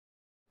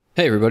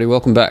Hey everybody,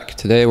 welcome back.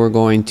 Today we're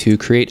going to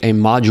create a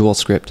module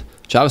script.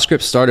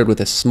 JavaScript started with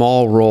a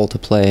small role to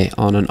play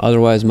on an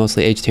otherwise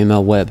mostly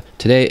HTML web.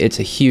 Today it's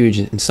a huge,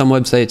 and some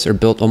websites are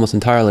built almost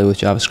entirely with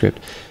JavaScript.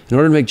 In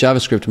order to make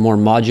JavaScript more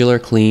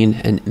modular, clean,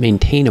 and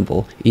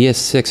maintainable,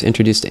 ES6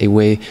 introduced a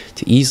way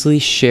to easily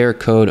share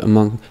code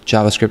among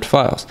JavaScript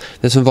files.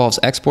 This involves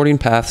exporting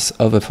paths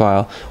of a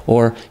file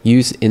or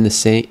use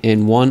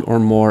in one or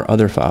more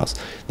other files.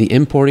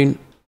 Importing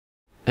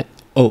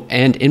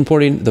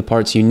the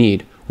parts you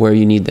need where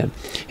you need them.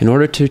 In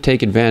order to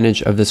take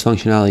advantage of this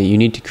functionality, you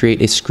need to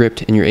create a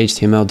script in your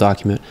HTML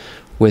document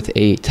with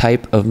a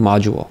type of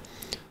module.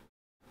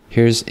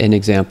 Here's an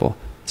example.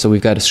 So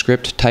we've got a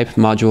script type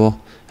module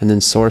and then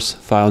source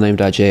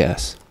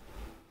filename.js.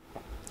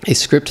 A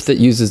script that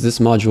uses this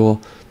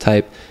module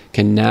type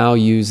can now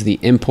use the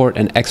import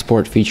and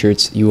export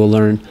features you will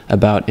learn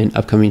about in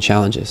upcoming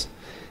challenges.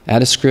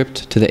 Add a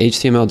script to the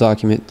HTML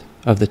document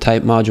of the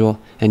type module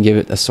and give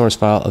it a source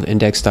file of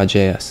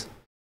index.js.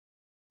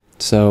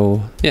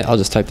 So yeah, I'll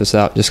just type this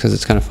out just because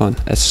it's kind of fun.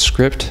 A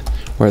script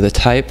where the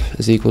type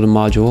is equal to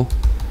module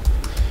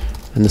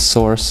and the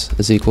source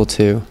is equal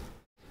to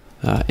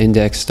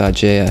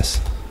index.js.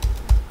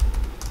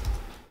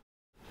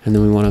 And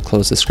then we want to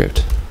close the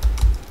script.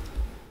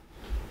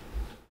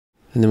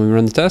 And then we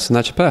run the test and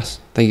that should pass.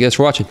 Thank you guys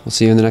for watching. We'll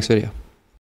see you in the next video.